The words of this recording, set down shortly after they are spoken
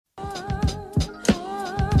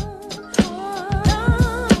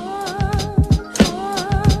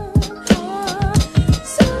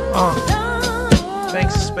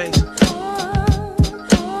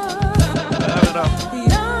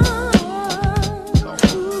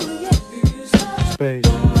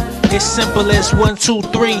It's simple as 1, 2,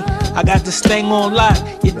 3. I got this thing on lock.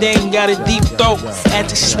 Your dame got a deep throat.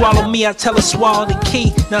 After she swallow me, I tell her swallow the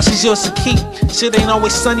key. Now she's yours to keep. Shit ain't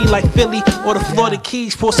always sunny like Philly or the Florida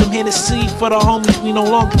Keys. Pour some Hennessy for the homies we no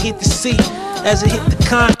longer get to see. As it hit the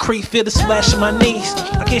concrete, feel the splash of my knees.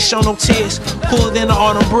 I can't show no tears. Cooler than the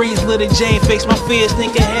autumn breeze. Little Jane face my fears.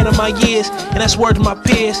 Think ahead of my years. And that's word to my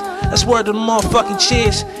peers. That's word to the motherfucking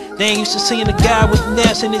cheers. They ain't used to seeing a guy with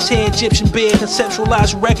naps in his head, Egyptian beard,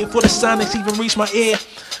 conceptualized record for the sonics even reach my ear.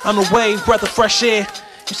 I'm the wave, breath of fresh air.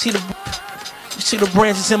 You see the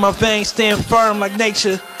branches in my veins stand firm like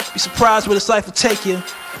nature. Be surprised where this life will take you.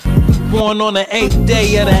 Born on the 8th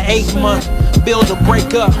day of the 8th month, build or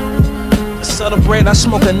break up. To celebrate, I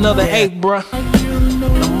smoke another 8, bruh.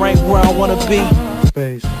 I'm right where I wanna be.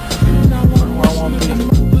 Where I wanna be.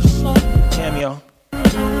 Cameo.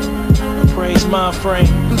 Praise my frame.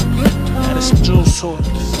 Added some juice to it.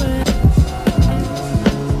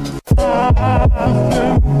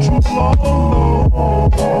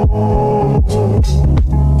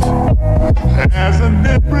 As an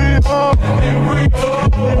embryo,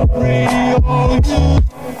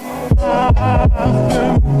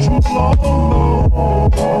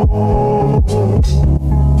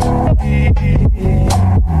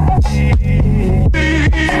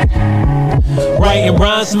 Writing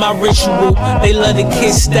rhymes is my ritual. They love the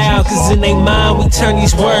kid style, cause in they mind we turn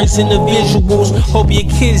these words into visuals. Hope your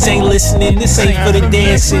kids ain't listening, this ain't for the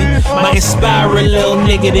dancing. Might inspire a little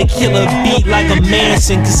nigga to kill a beat like a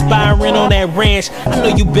Manson. Conspiring on that ranch, I know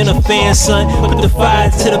you been a fan, son. Put the fire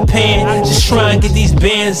to the pan, just try and get these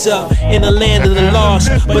bands up in the land of the lost.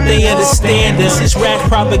 But they understand us, it's rap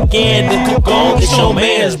propaganda. Go on, get your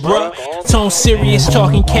mans, bruh. Tone serious,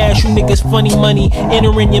 talking cash, you niggas funny money.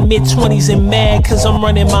 Entering your mid-20s and mad cause I'm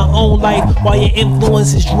running my own life, while your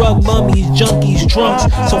influence is drug mummies, junkies, drunks.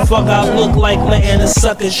 So fuck I look like, letting the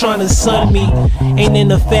suckers trying to sun me. Ain't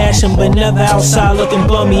into fashion but never outside looking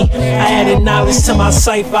bummy. I added knowledge to my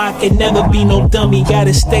cipher, I could never be no dummy.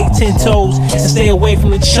 Gotta stay 10 toes and stay away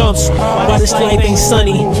from the chumps, while this life ain't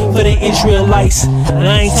sunny for the Israelites. And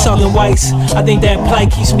I ain't talking whites, I think that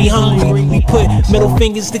plight keeps me hungry. We put middle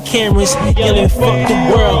fingers to cameras, yelling fuck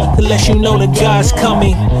the world to let you know that God's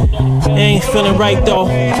coming. They ain't feeling right though.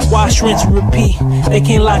 Wash, rinse, and repeat. They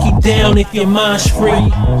can't lock you down if your mind's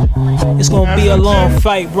free. It's gonna be a long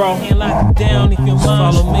fight, bro. Can't lock you down if your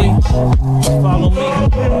mind's free. Follow me.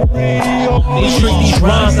 These treat these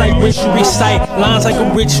rhymes like ritual, recite lines like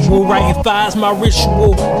a ritual. Writing fives my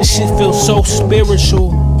ritual. This shit feels so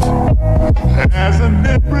spiritual. as an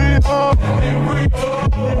embryo.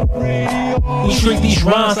 We treat these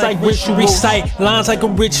rhymes like ritual, recite lines like a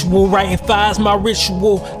ritual. Writing fives my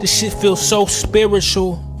ritual. This shit feels so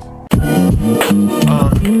spiritual.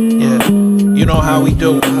 Yeah, you know how we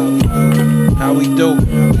do. How we do.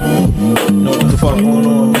 Know what the fuck going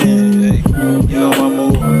on, man. Hey, you know my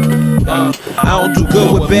move. I don't do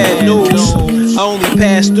good with bad news. I only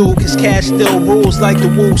pass through cause cash still rules. Like the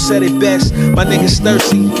Wu said it best. My niggas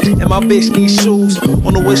thirsty and my bitch needs shoes.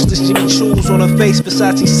 On the wish list Jimmy Choo's, on her face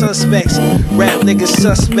Versace suspects. Rap niggas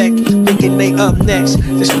suspect, thinking they up next.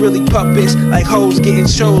 Just really puppets like hoes getting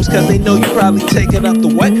chose, cause they know you probably taking up the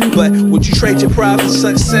what. But would you trade your pride for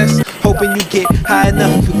success? Hoping you get high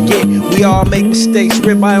enough to forget. We all make mistakes.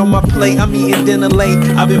 Ribeye on my plate, I'm eating dinner late.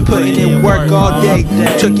 I've been putting in work all day.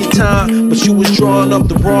 You took your time, but you was drawing up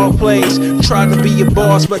the wrong plays. Tried to be your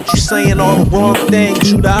boss, but you saying all the wrong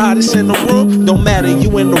things. You the hottest in the room, don't matter,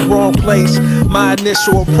 you in the wrong place. My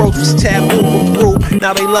initial approach was taboo but rude.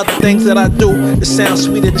 Now they love the things that I do. It sounds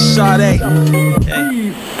sweeter than Sade. Hey.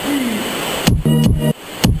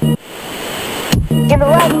 In the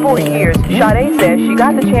last 40 years, Sade says she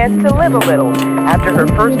got the chance to live a little. After her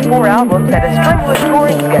first 4 albums and a strenuous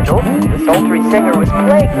touring schedule, the sultry singer was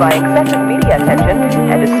plagued by excessive media attention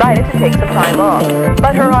and decided to take some time off.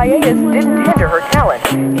 But her hiatus didn't hinder her talent.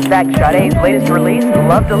 In fact, Sade's latest release,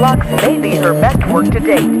 Love Deluxe, may be her best work to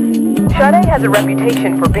date. Sade has a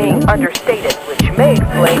reputation for being understated, which may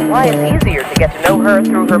explain why it's easier to get to know her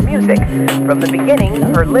through her music. From the beginning,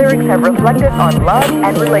 her lyrics have reflected on love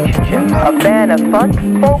and relationships. A fan of funk,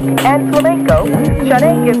 folk, and flamenco,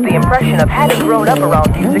 Sade gives the impression of having grown up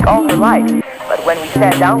around music all her life. But when we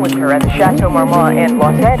sat down with her at the Chateau Marmont in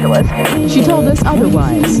Los Angeles, she told us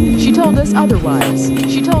otherwise. She told us otherwise.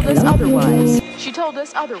 She told us otherwise. She told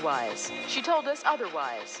us otherwise. She told us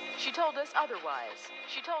otherwise. She told us otherwise.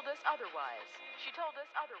 She told us otherwise. She told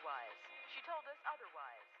us otherwise. She told us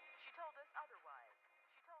otherwise. She told us otherwise.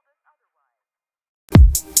 She told us otherwise.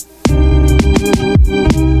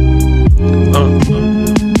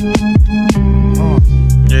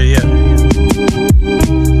 Yeah.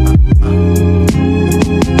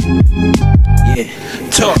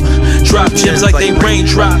 talk. Drop gems like they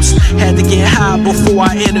raindrops. Had to get high before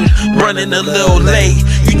I entered, running a little late.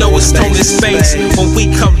 You know it's tone in space. When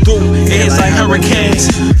we come through, it's like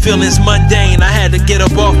hurricanes. Feelings mundane, I had to get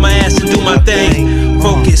up off my ass and do my thing.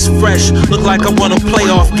 Focus, fresh, look like I won a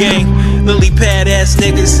playoff game. Lily pad ass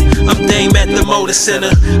niggas, I'm Dame at the motor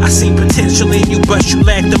center. I see potential in you, but you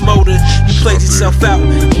lack the motor. You played yourself out,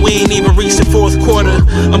 we ain't even reached the fourth quarter.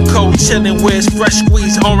 I'm cold chillin' where it's fresh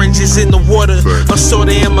squeezed oranges in the water. I'm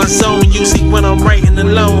sorta in my zone, usually when I'm writing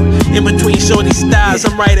alone. In between shorty's thighs,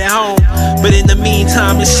 I'm right at home. But in the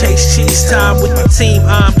meantime, it's chase cheese time with my team.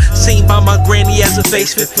 I'm seen by my granny as a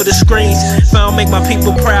face fit for the screens. If I don't make my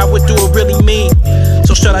people proud, what do it really mean?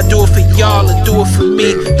 So should I do it for y'all or do it for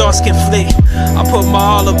me? Thoughts conflict. I put my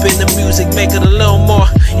all up in the music, make it a little more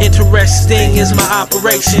interesting is my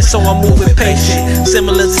operation, so I'm moving patient.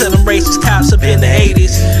 Similar to them racist cops up in the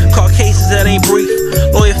 80s. Caught cases that ain't brief,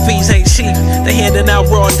 lawyer fees ain't cheap. They handing out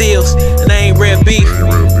raw deals, and they ain't rare beef.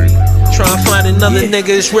 Try and find another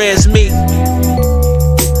nigga as rare as me.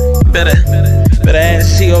 Better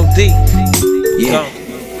ask COD. Yeah.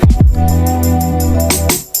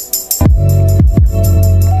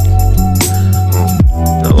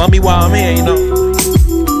 Love me while I'm here, you know.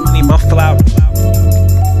 I need my flowers.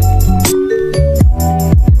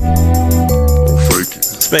 Fake it.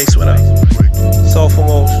 Space, what up? Soulful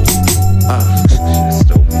motion. Shit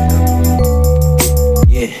stupid.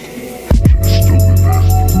 Yeah. Stupid, man.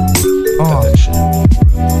 That shit.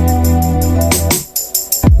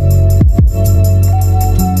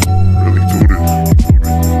 Really do this.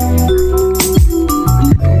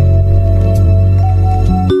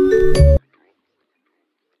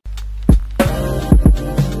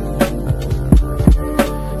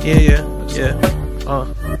 Yeah.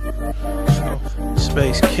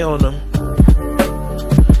 Space killing them.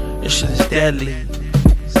 This shit is deadly.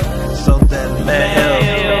 So deadly. Man,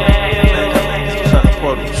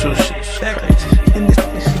 Portal 2 shit is crazy.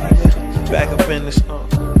 Back up in this. I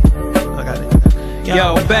got it.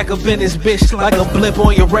 Yo, back up in this bitch like a blip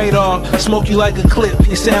on your radar. Smoke you like a clip,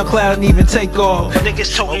 your SoundCloud didn't even take off.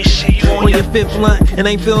 Niggas talking shit, you on your fifth blunt and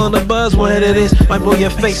ain't feeling the buzz. What it is, might blow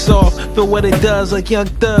your face off. Feel what it does like Young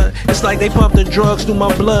Thug. It's like they pump the drugs through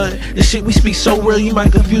my blood. This shit we speak so real, you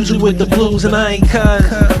might confuse me with the blues. And I ain't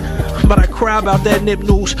but I cry about that nip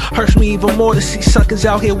news. Hurts me even more to see suckers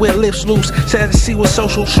out here with lips loose. Sad to see what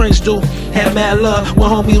social trends do. Had mad love when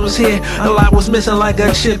homie was here. A lot was missing like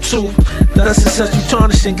a chip tooth. Thus and such you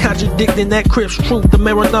tarnishing, contradicting that Crip's truth. The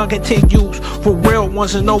marathon continues for real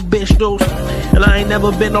ones and no bitch dudes. And I ain't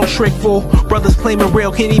never been no trick fool. Brothers claiming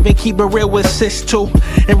real, can't even keep it real with sis too.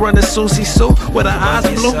 And running Susie Sue with her eyes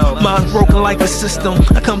blue. Mind's broken like the system.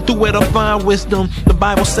 I come through with a fine wisdom. The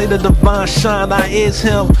Bible say the divine shine, I is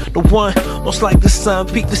him. The one, most like the sun,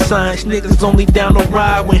 peak the signs. Niggas only down to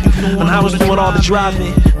ride when I was doing all the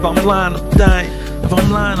driving. If I'm lying, I'm dying. If I'm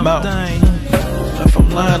lying, I'm dying. If I'm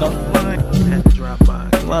lying, I'm lying. Had to drop by.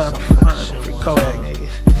 Lying, I'm fine. Free Kodak, nigga.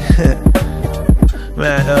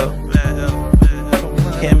 Man up.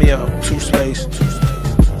 Cameo, 2 space.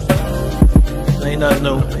 Ain't nothing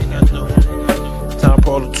new. Time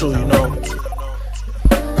Portal 2, you know.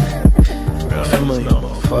 Real familiar,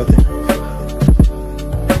 motherfucker.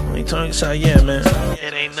 Turn this out, yeah, man.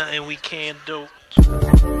 It ain't nothing we can't do.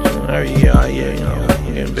 Every year, you know,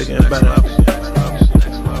 we're getting bigger and better.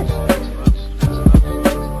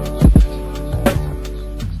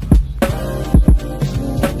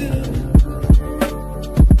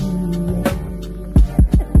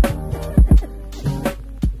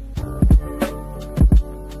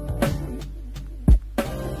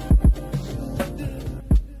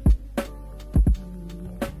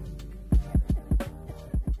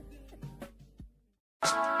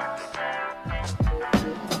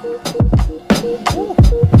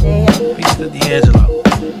 Peace to D'Angelo.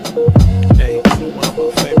 Hey, one of my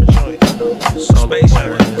favorite joints. So space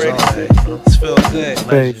ready. It's feel good.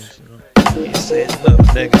 Space. You said look,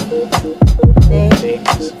 nigga.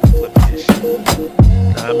 Jesus, flip this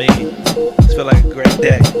shit. I mean, it feel like a great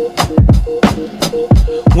day.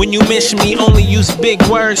 When you mention me, only use big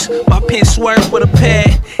words. My pen swerve with a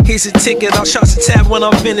pad. Here's a ticket, I'll shot the tab when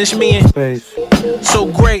I'm finished, me and so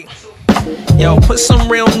great. Yo, put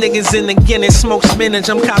some real niggas in the Guinness, smoke spinach,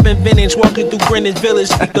 I'm copping vintage, walking through Greenwich Village.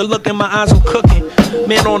 The look in my eyes, I'm cooking,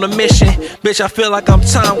 man on a mission. Bitch, I feel like I'm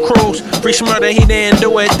Tom Cruise. Free murder, he didn't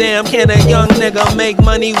do it, damn. Can a young nigga make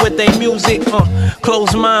money with their music?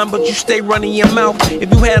 Close mind, but you stay running your mouth.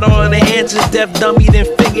 If you had all the answers, deaf dummy, then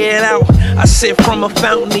figure it out. I sip from a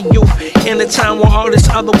fountain of youth, in a time where all this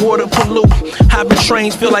other water pollute. Hopping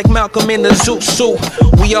trains feel like Malcolm in the Zoot suit.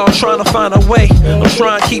 We all trying to find a way, I'm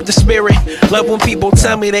trying to keep the spirit. Love when people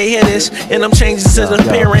tell me they hear this, and I'm changing since a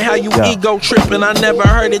parent. How you ego tripping, I never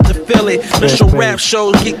heard it to feel it. Mr. Rap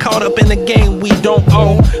shows get caught up in the game we don't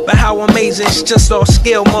owe. But how amazing, it's just all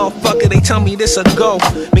skill, motherfucker. They tell me this a go.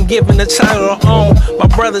 Been given the title to own. My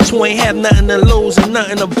brothers who ain't have nothing to lose and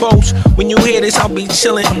nothing to boast. When you hear this, I'll be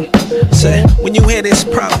chillin'. Say, when you hear this,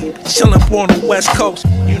 probably chillin' on the West Coast.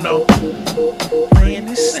 You know, playing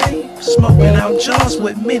this safe, smoking out jars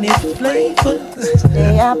with many flavors.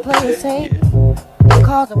 Today I play it safe,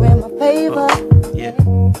 cause are in my favor. Yeah.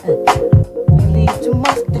 You leave too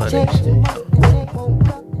much to change.